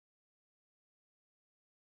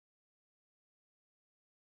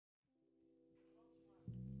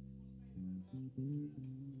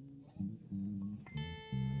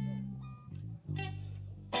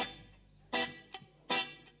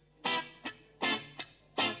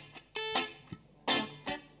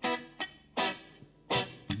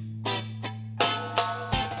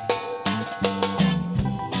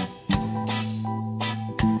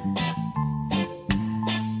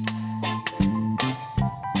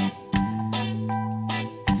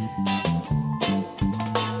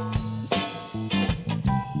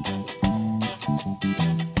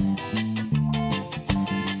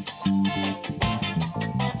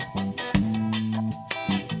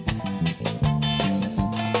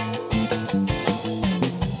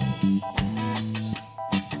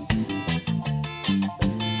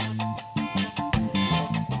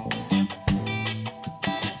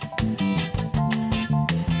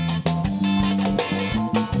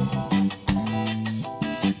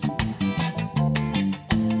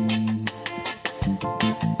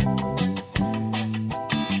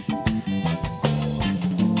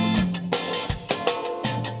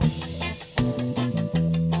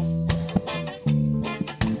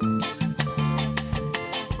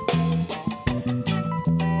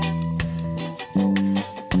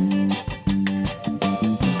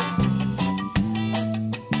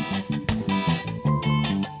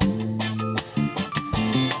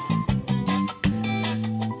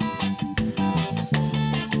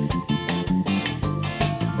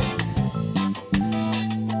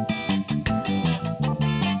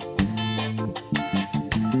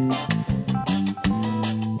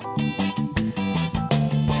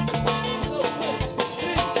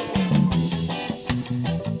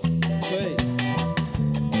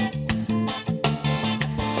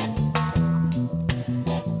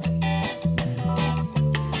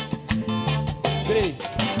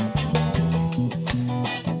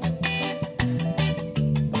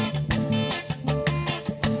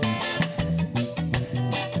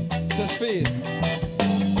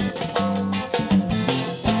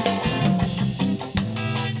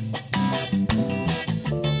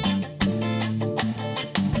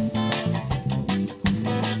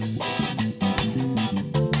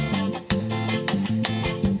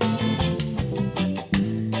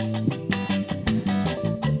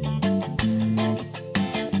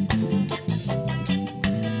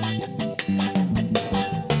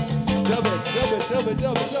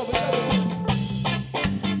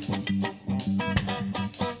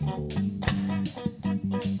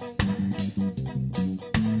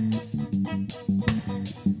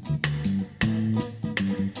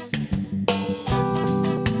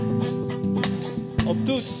Op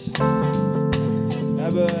toets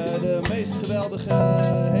hebben we de meest geweldige,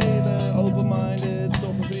 hele open-minded,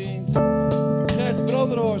 toffe vriend, Gert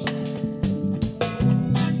Branderhorst.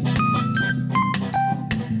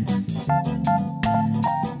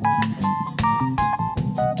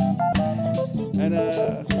 En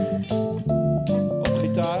op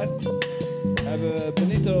gitaar hebben we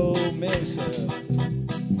Benito, Meeuwse.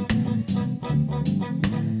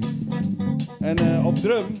 En op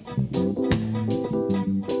drum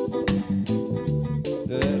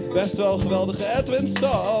de best wel geweldige Edwin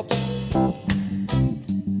Staps.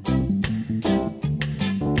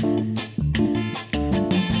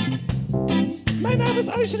 Mijn naam is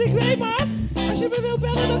Angelique Weemaas. Als je me wilt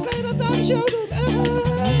bellen, dan kan je dat aan de show doen.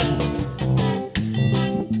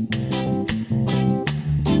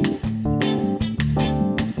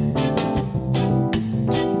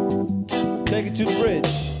 Take it to the bridge.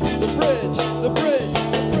 The bridge, the bridge,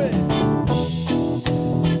 the bridge.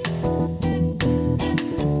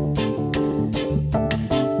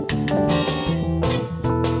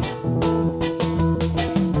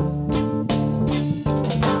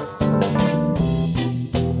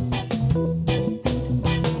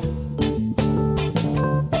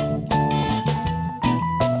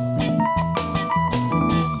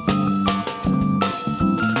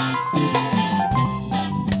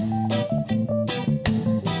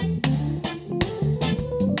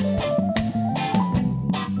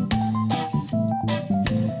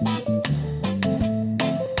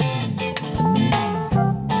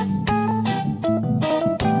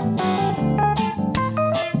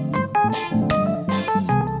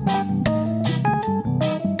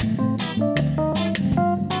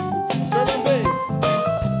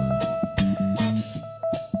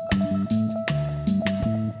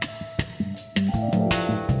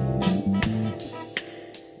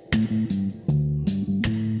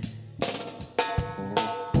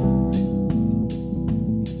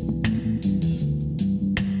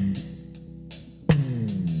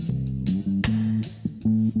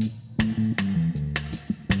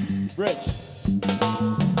 Bridge.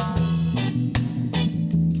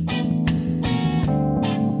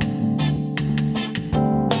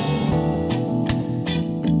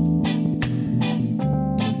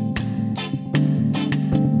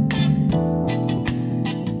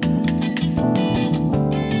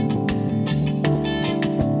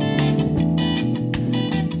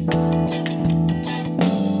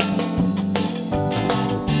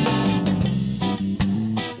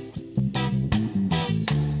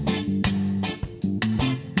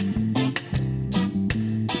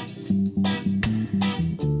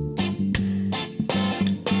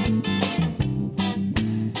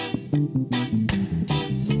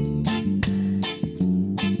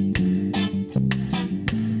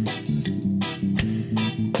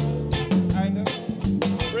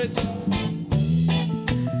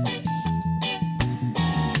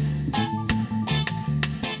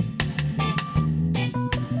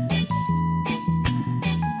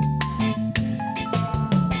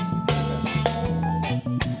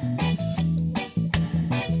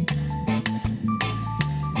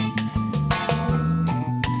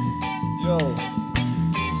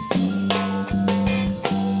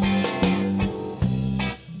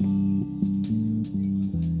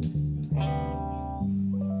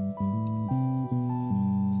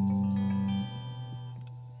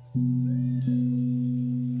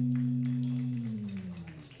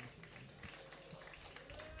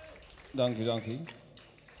 Dank u, dank u.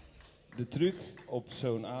 De truc op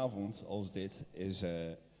zo'n avond als dit is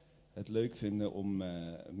het leuk vinden om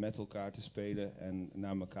met elkaar te spelen en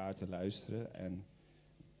naar elkaar te luisteren. En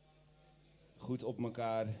goed op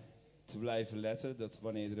elkaar te blijven letten dat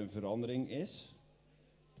wanneer er een verandering is,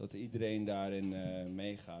 dat iedereen daarin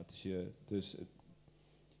meegaat. Dus het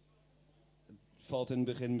valt in het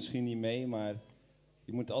begin misschien niet mee, maar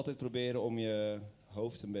je moet altijd proberen om je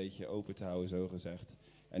hoofd een beetje open te houden, zo gezegd.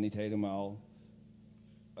 En niet helemaal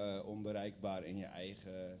onbereikbaar in je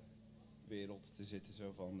eigen wereld te zitten.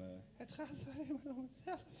 Zo van, het gaat alleen maar om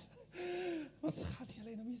mezelf. Want het gaat niet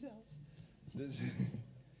alleen om jezelf. Dus,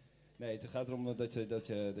 nee, het gaat erom dat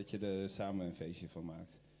je er samen een feestje van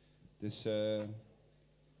maakt. Dus we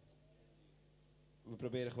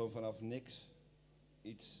proberen gewoon vanaf niks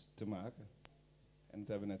iets te maken. En dat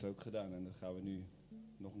hebben we net ook gedaan. En dat gaan we nu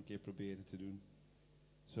nog een keer proberen te doen.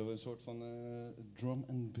 Zullen we een soort van drum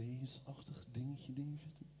and bass-achtig dingetje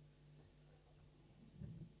zetten?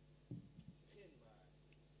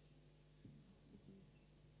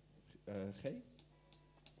 G?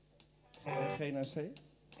 G naar C?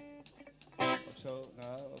 Of zo?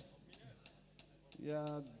 Nou,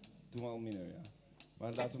 ja, doe maar al mineur, ja.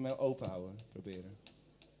 Maar laten we hem open houden, proberen.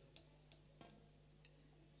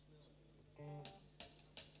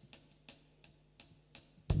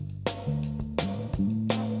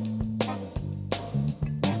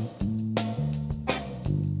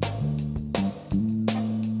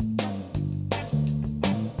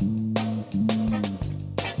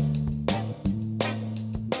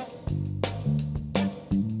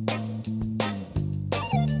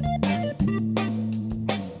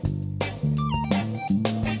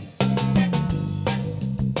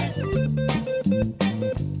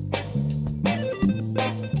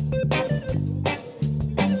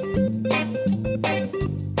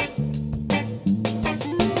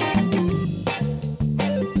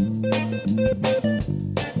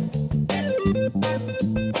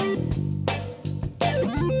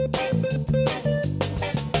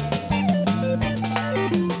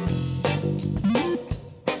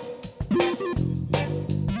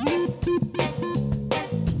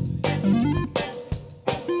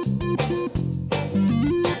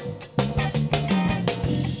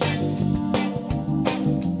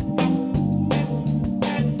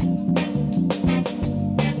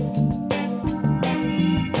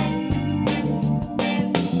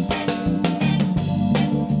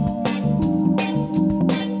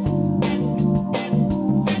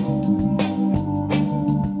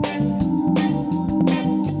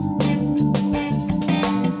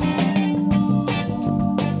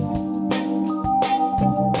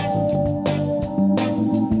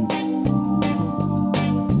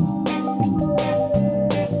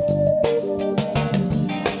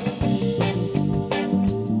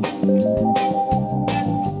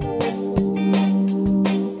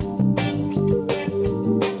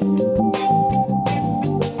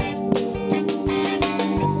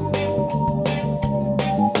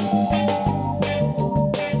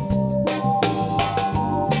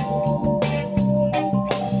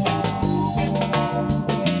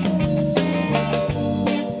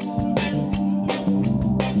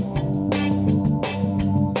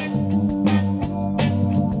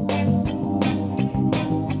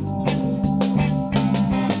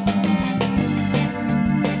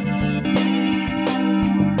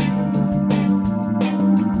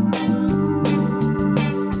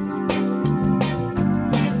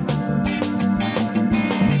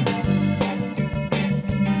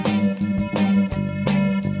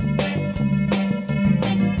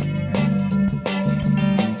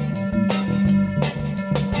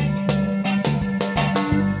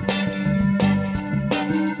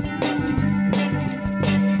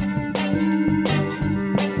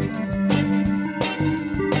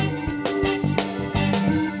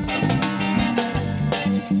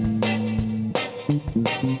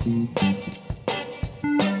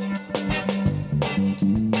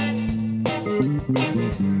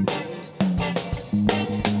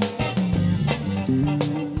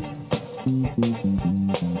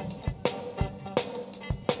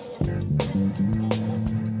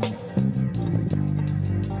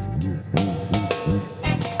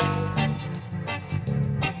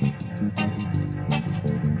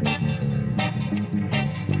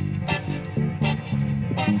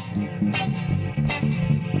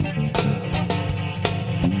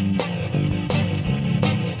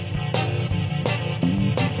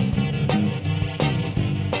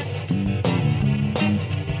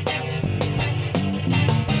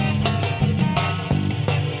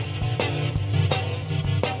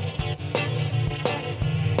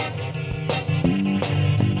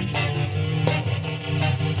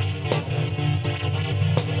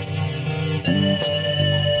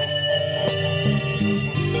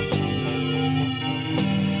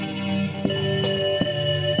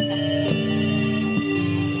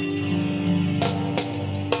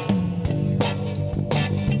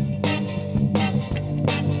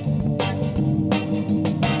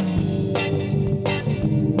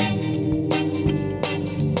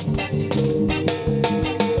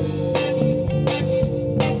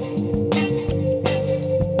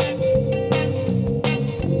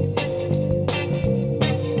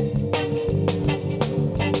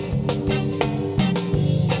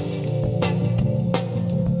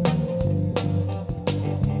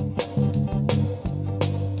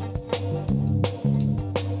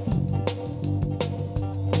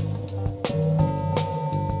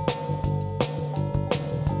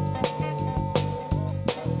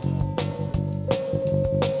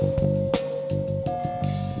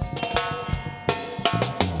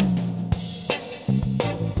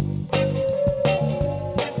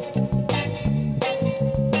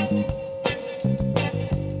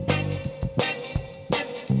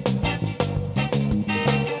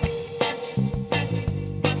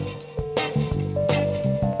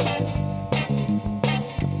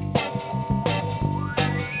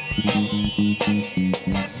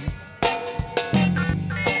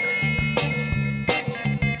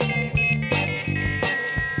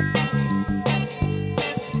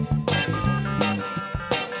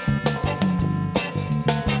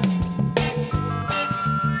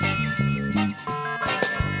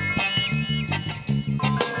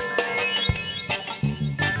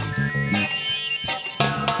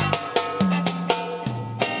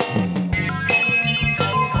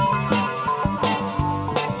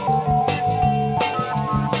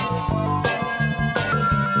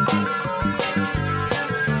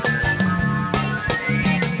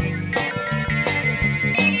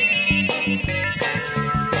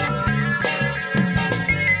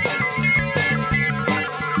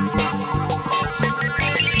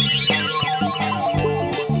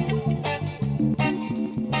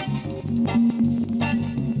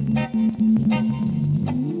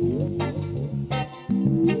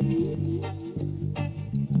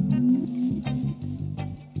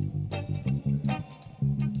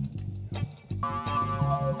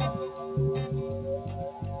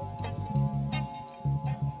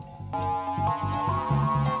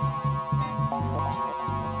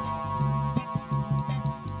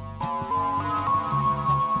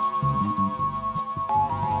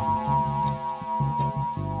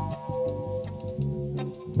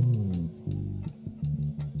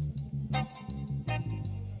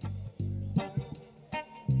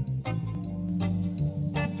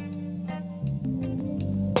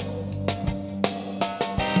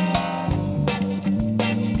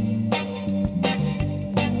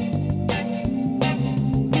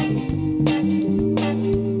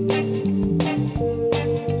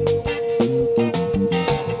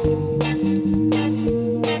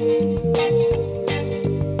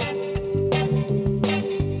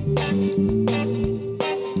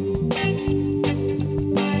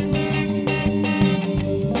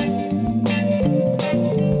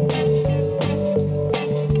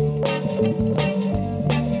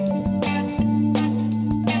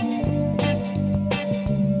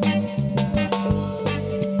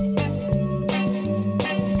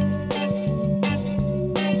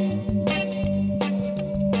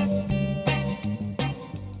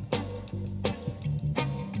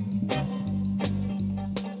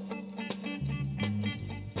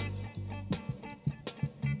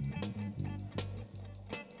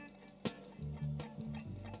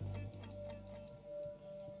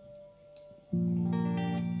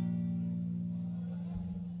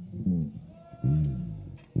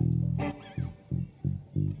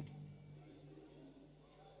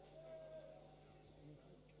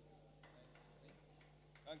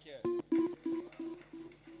 Dank je.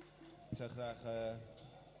 Ik zou graag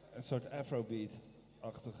een soort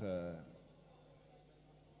afrobeat-achtige...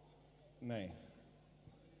 Nee.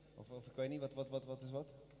 Of ik weet niet, wat is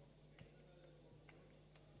wat?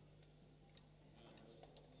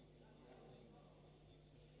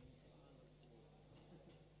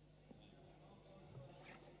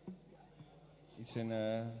 Iets in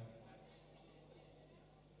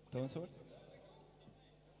toonsoort?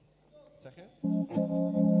 Wat zeg je?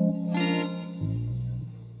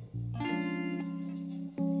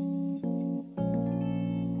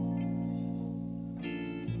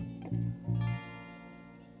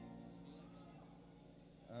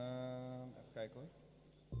 Even kijken hoor.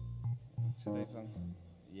 Ik zit even aan.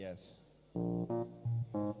 Yes.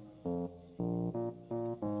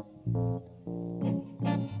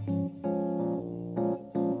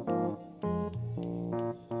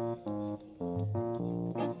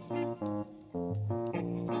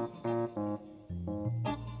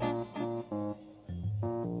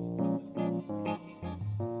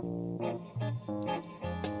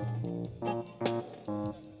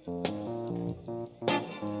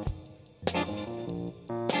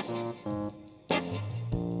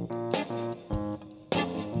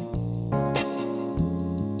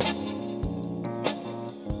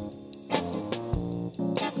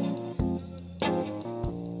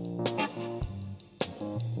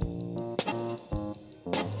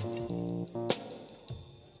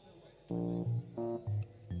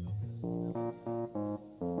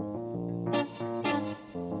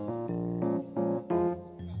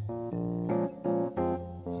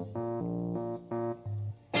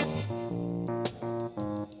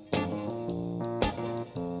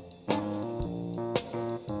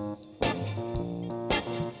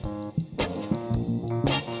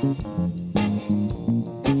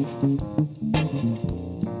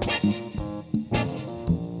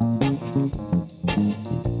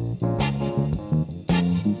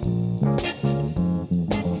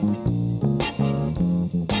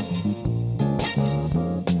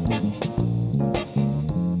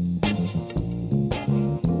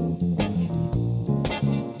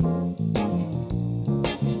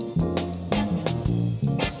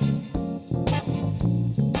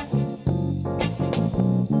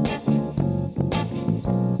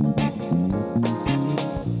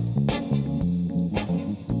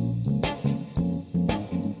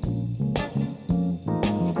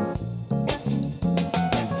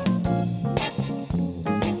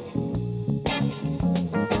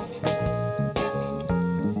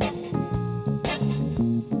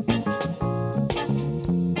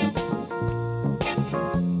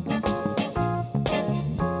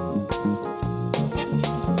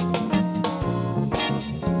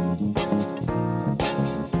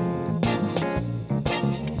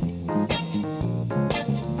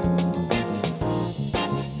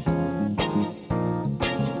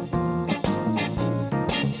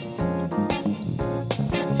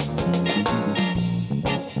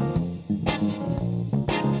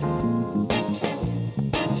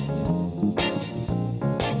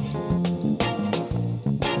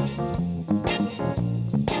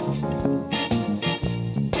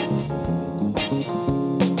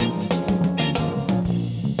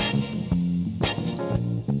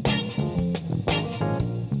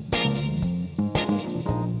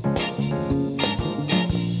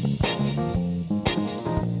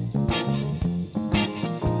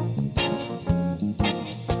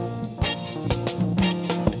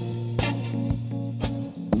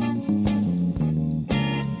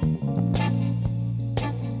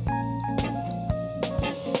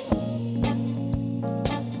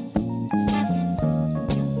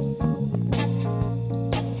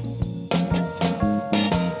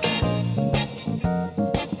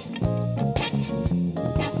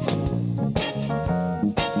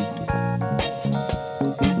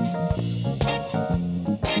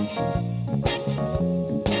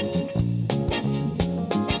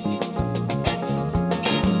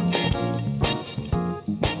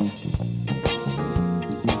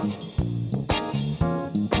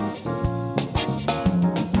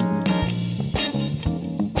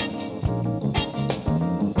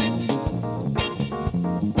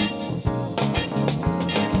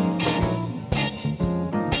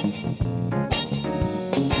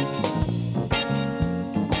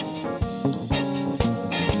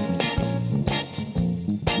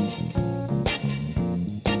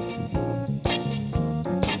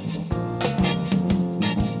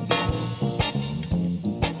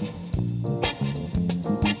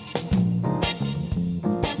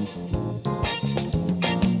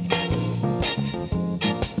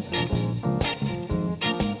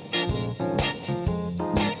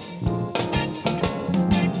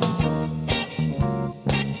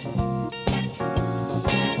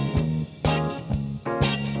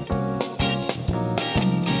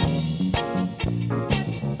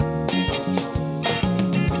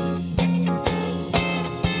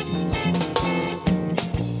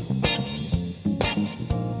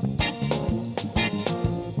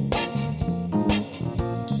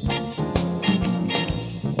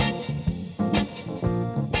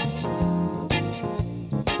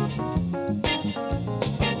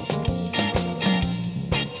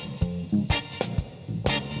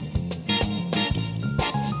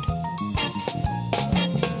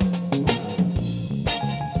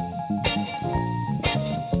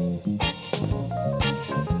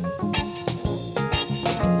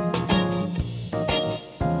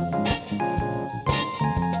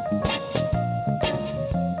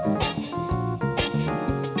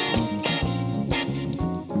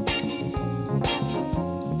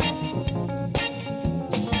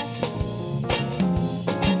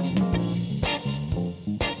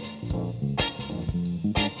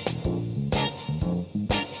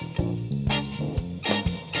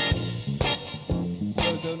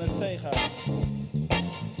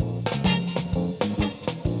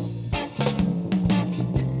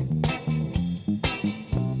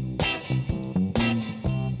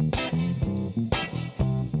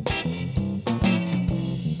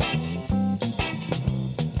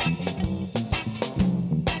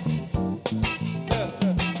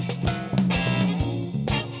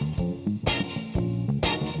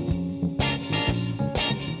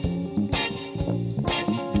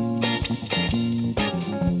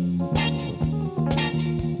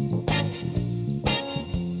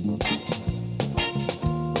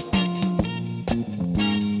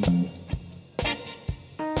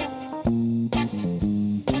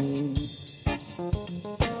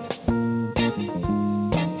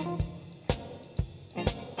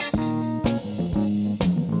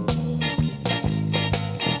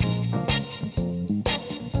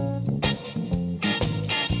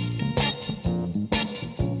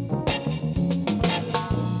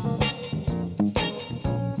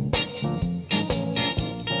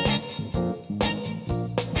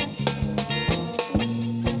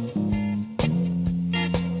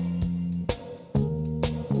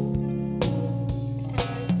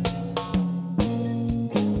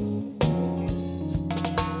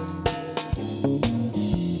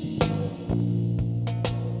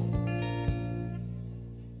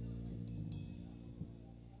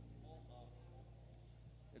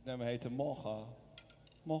 heette Mogga.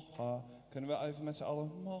 Mogga. Kunnen we even met z'n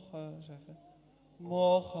allen Mogga zeggen?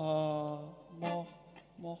 Mogga,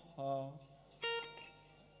 Mogga.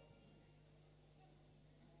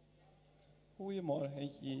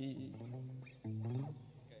 Goedemorgen.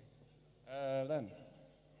 Len,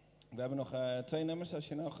 we hebben nog 2 nummers als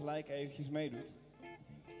je nou gelijk eventjes meedoet.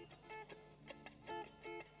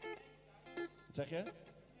 Wat zeg je?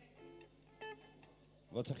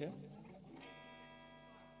 Wat zeg je?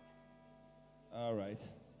 Alright.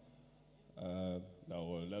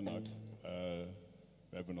 Lennart, we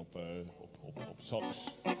hebben op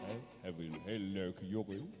sax hebben we een hele leuke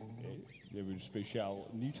jongen. Die hebben we speciaal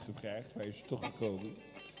niet gevraagd, maar hij is toch gekomen.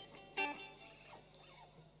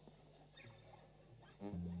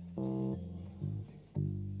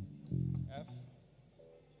 F.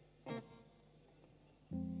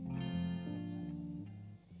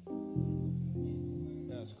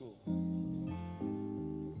 Ja, is cool.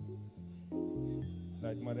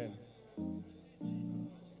 Leid maar in.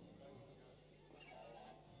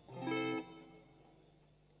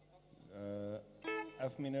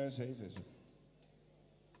 F mineur 7 is het.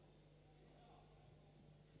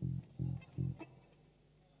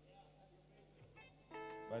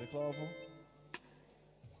 Bij de klaar voor?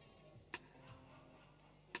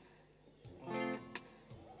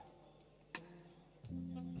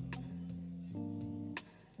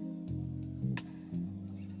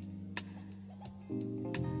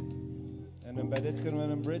 En dan bij dit kunnen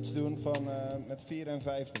we een bridge doen van, met 4 en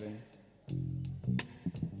 5 erin.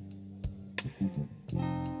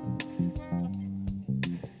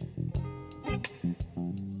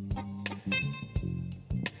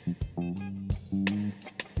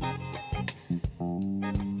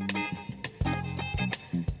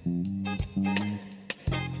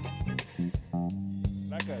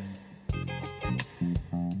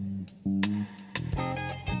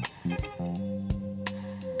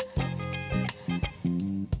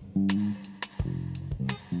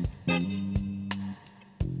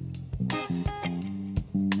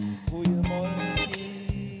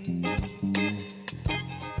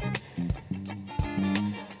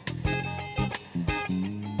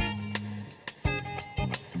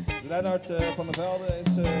 Lennart van der Velde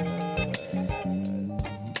is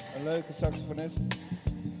een leuke saxofonist.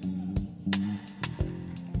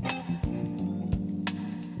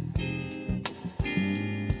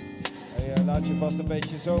 Hey, laat je vast een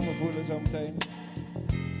beetje zomer voelen zometeen.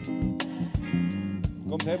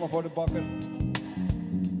 Komt helemaal voor de bakker.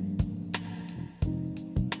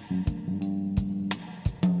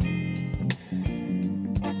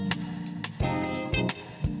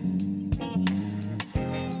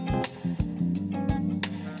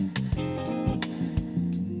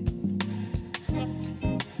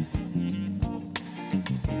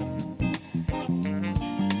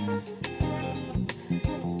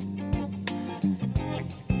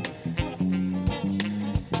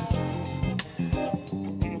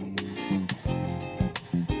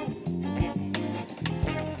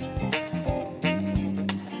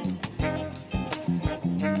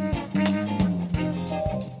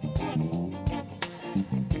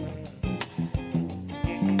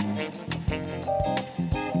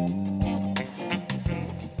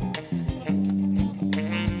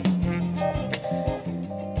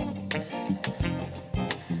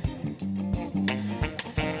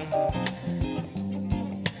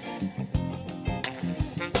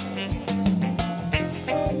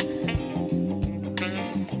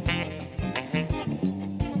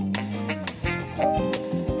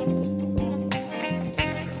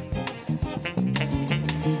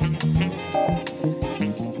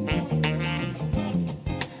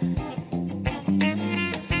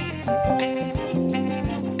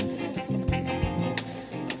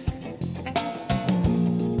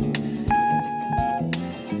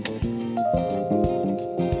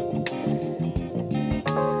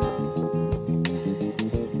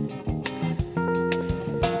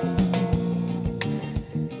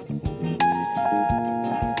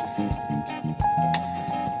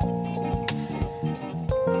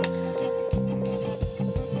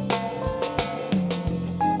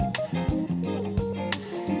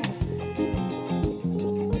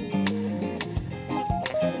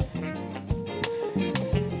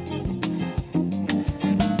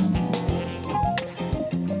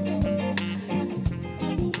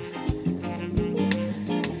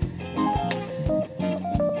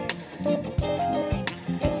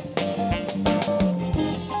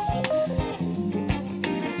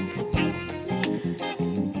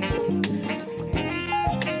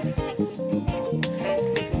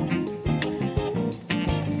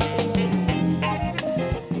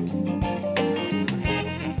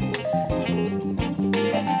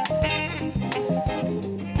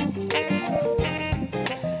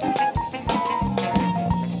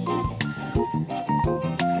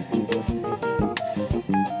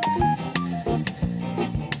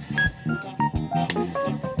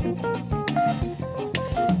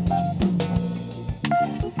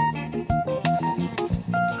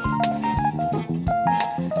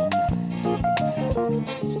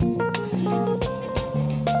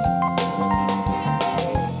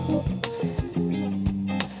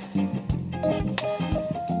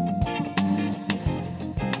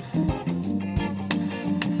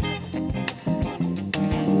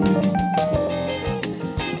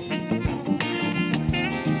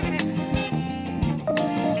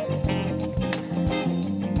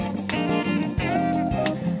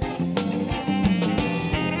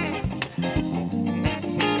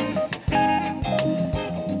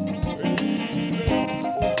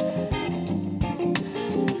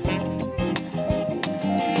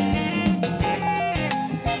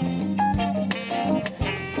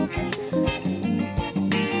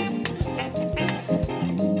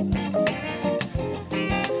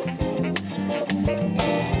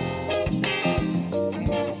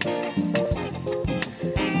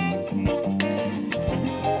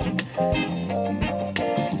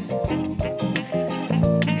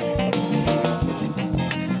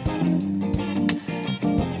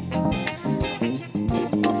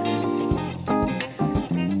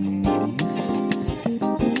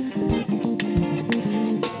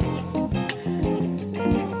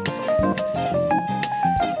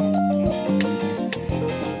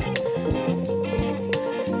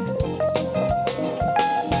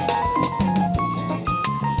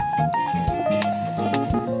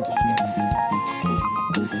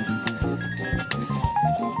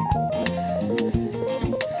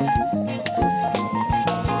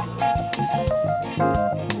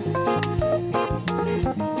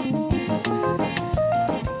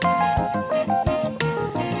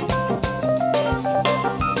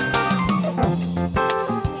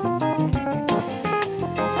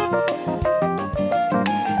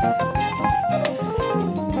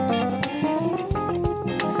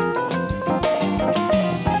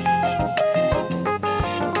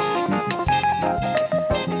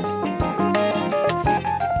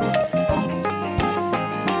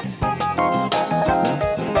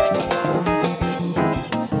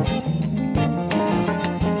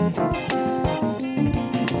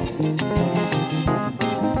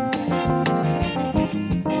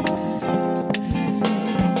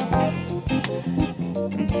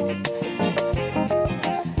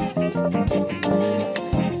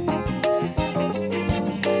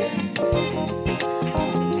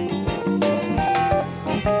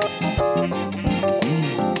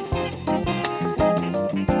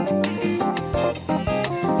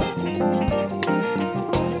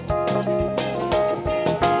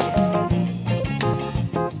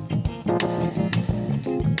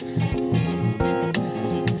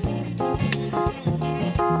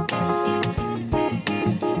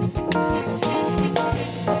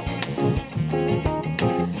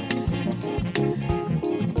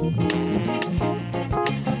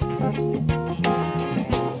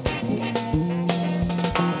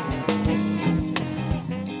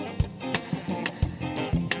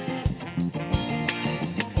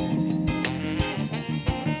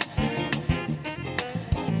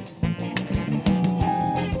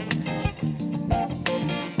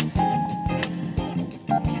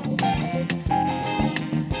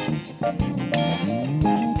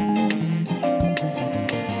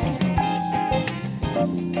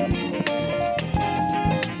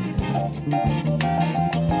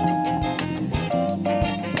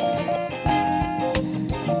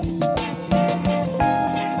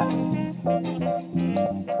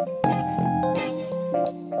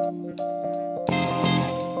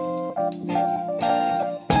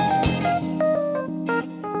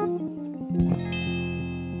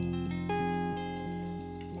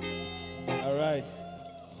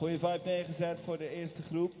 Goeie vibe neergezet voor de eerste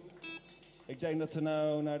groep. Ik denk dat we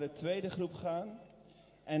nou naar de tweede groep gaan.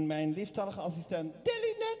 En mijn lieftallige assistent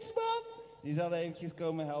Tilly Nutsman, die zal eventjes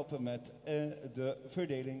komen helpen met de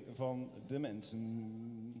verdeling van de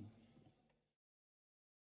mensen.